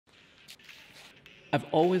I've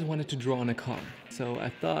always wanted to draw on a car, so I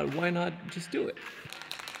thought, why not just do it?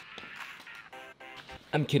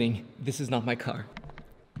 I'm kidding, this is not my car,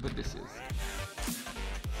 but this is.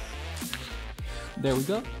 There we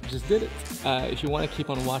go, just did it. If you want to keep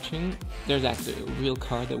on watching, there's actually a real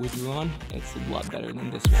car that we drew on. It's a lot better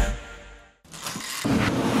than this one.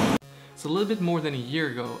 So a little bit more than a year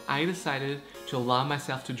ago, I decided to allow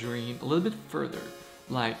myself to dream a little bit further.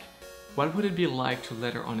 Like, what would it be like to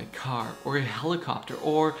letter on a car, or a helicopter,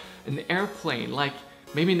 or an airplane, like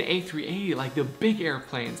maybe an A380, like the big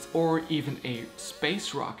airplanes, or even a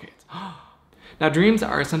space rocket. Now, dreams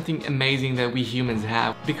are something amazing that we humans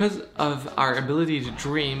have. Because of our ability to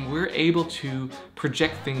dream, we're able to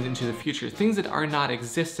project things into the future, things that are not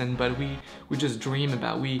existent, but we just dream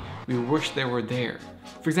about, we wish they were there.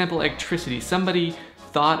 For example, electricity. Somebody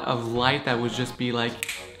thought of light that would just be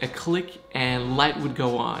like a click and light would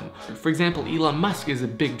go on. For example, Elon Musk is a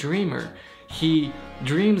big dreamer. He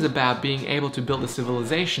dreams about being able to build a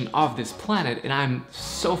civilization of this planet, and I'm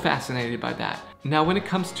so fascinated by that. Now, when it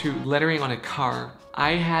comes to lettering on a car,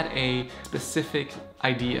 I had a specific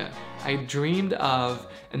idea. I dreamed of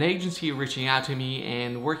an agency reaching out to me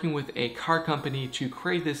and working with a car company to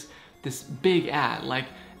create this big ad, like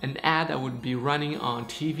an ad that would be running on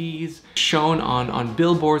TVs, shown on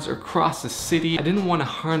billboards across the city. I didn't want to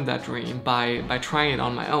harm that dream by trying it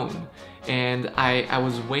on my own. And I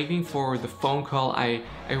was waiting for the phone call. I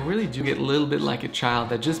really do get a little bit like a child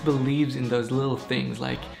that just believes in those little things,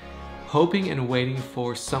 like hoping and waiting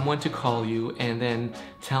for someone to call you and then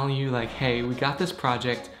telling you like, hey, we got this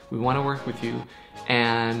project, we want to work with you,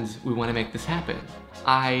 and we want to make this happen.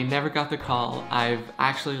 I never got the call. I've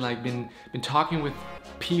actually like been talking with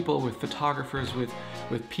people, with photographers,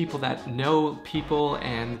 with people that know people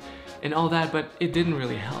and all that, but it didn't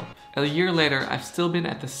really help. A year later, I've still been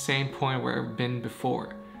at the same point where I've been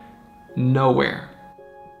before. Nowhere.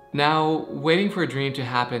 Now, waiting for a dream to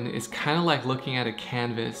happen is kind of like looking at a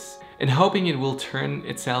canvas and hoping it will turn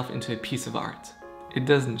itself into a piece of art. It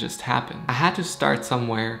doesn't just happen. I had to start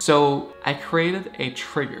somewhere, so I created a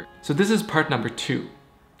trigger. So this is part number 2,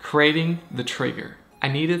 creating the trigger. I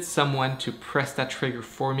needed someone to press that trigger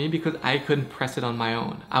for me because I couldn't press it on my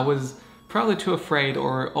own. I was probably too afraid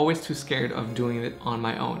or always too scared of doing it on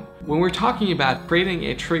my own. When we're talking about creating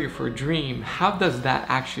a trigger for a dream, how does that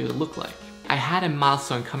actually look like? I had a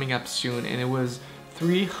milestone coming up soon, and it was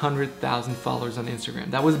 300,000 followers on Instagram.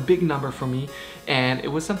 That was a big number for me, and it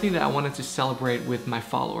was something that I wanted to celebrate with my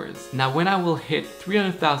followers. Now, when I will hit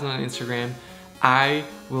 300,000 on Instagram, I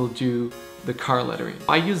will do the car lettering.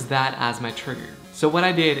 I use that as my trigger. So what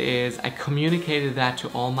I did is I communicated that to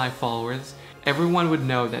all my followers. Everyone would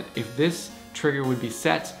know that if this trigger would be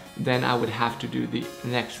set, then I would have to do the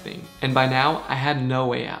next thing. And by now, I had no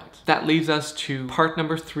way out. That leaves us to part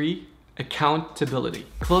number 3, accountability.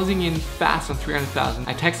 Closing in fast on 300,000,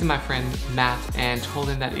 I texted my friend Matt and told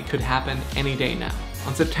him that it could happen any day now.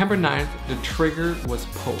 On September 9th, the trigger was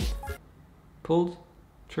pulled. Pulled?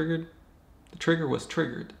 Triggered? The trigger was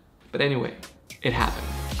triggered. But anyway, it happened.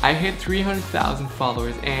 I hit 300,000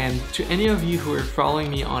 followers, and to any of you who are following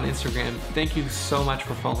me on Instagram, thank you so much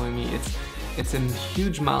for following me. It's a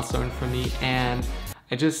huge milestone for me, and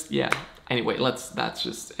I just, yeah. Anyway, that's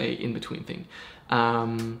just a in-between thing.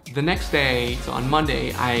 The next day, so on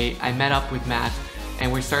Monday, I met up with Matt,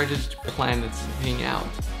 and we started to plan this thing out.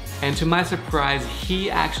 And to my surprise, he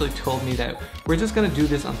actually told me that we're just gonna do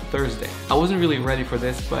this on Thursday. I wasn't really ready for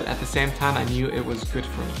this, but at the same time, I knew it was good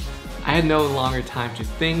for me. I had no longer time to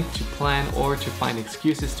think, to plan, or to find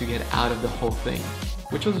excuses to get out of the whole thing,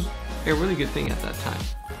 which was a really good thing at that time.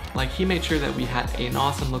 Like, he made sure that we had an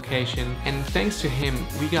awesome location, and thanks to him,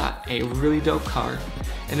 we got a really dope car,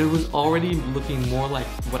 and it was already looking more like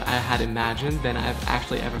what I had imagined than I've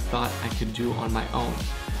actually ever thought I could do on my own.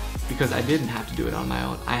 Because I didn't have to do it on my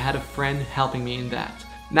own. I had a friend helping me in that.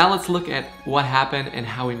 Now let's look at what happened and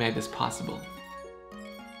how we made this possible.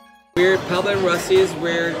 We're at Pablo and Rusty's.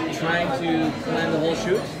 We're trying to plan the whole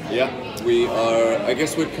shoot. Yeah, we are, I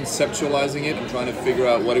guess we're conceptualizing it and trying to figure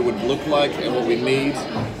out what it would look like and what we need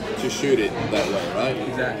to shoot it that way, right?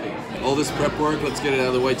 Exactly. All this prep work, let's get it out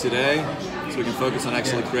of the way today so we can focus on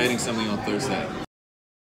actually creating something on Thursday.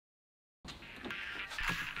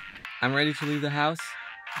 I'm ready to leave the house,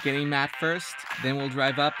 getting Matt first, then we'll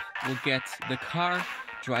drive up, we'll get the car,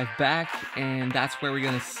 drive back, and that's where we're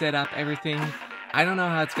gonna set up everything. I don't know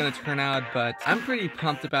how it's gonna turn out, but I'm pretty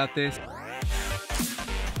pumped about this.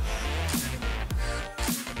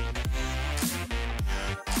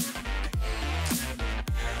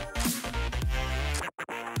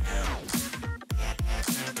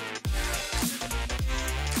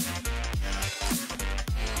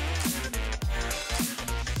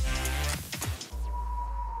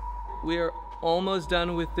 we're almost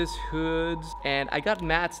done with this hood, and I got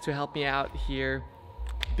Matt to help me out here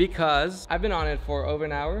because I've been on it for over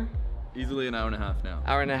an hour. Easily an hour and a half now.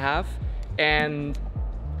 Hour and a half, and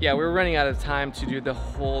yeah, we're running out of time to do the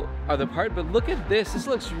whole other part, but look at this. This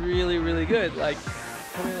looks really, really good. Like,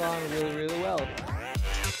 coming along really, really well.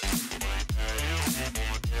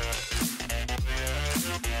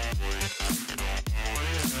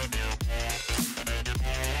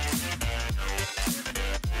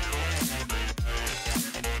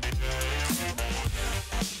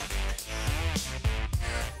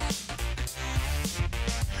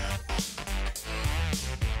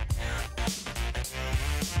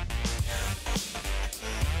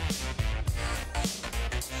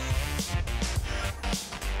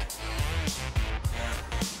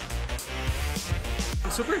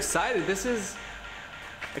 I'm super excited.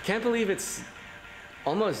 I can't believe it's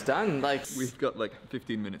almost done. Like, We've got like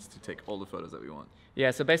 15 minutes to take all the photos that we want.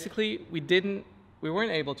 yeah, so basically we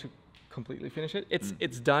weren't able to completely finish it.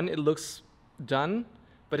 It's done, it looks done,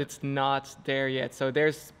 but it's not there yet. So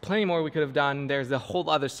there's plenty more we could have done. There's the whole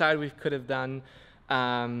other side we could have done.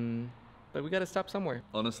 But we gotta stop somewhere.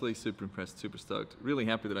 Honestly, super impressed, super stoked. Really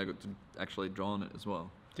happy that I got to actually draw on it as well.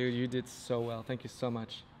 Dude, you did so well. Thank you so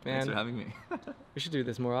much. Man, Thanks for having me. we should do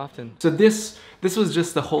this more often. So this was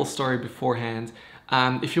just the whole story beforehand.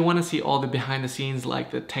 If you want to see all the behind the scenes,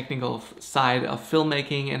 like the technical side of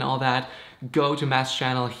filmmaking and all that, go to Matt's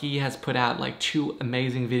channel. He has put out like 2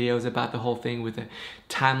 amazing videos about the whole thing with the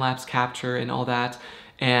time-lapse capture and all that.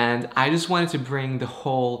 And I just wanted to bring the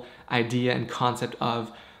whole idea and concept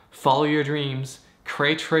of follow your dreams,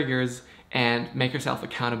 create triggers, and make yourself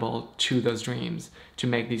accountable to those dreams to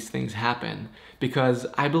make these things happen. Because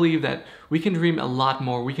I believe that we can dream a lot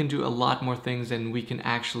more, we can do a lot more things than we can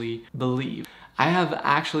actually believe. I have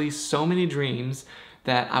actually so many dreams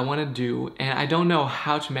that I want to do, and I don't know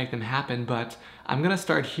how to make them happen, but I'm gonna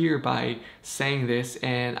start here by saying this,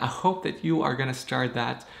 and I hope that you are gonna start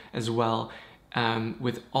that as well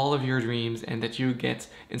with all of your dreams, and that you get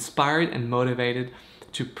inspired and motivated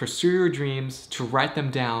to pursue your dreams, to write them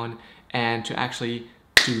down, and to actually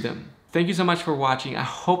do them. Thank you so much for watching. I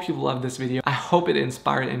hope you loved this video. I hope it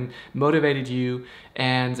inspired and motivated you.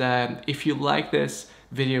 And if you like this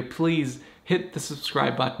video, please hit the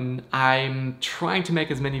subscribe button. I'm trying to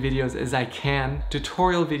make as many videos as I can.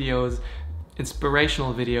 Tutorial videos,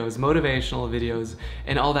 inspirational videos, motivational videos,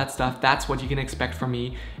 and all that stuff. That's what you can expect from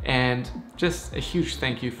me. And just a huge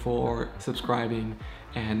thank you for subscribing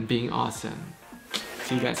and being awesome.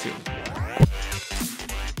 See you guys soon.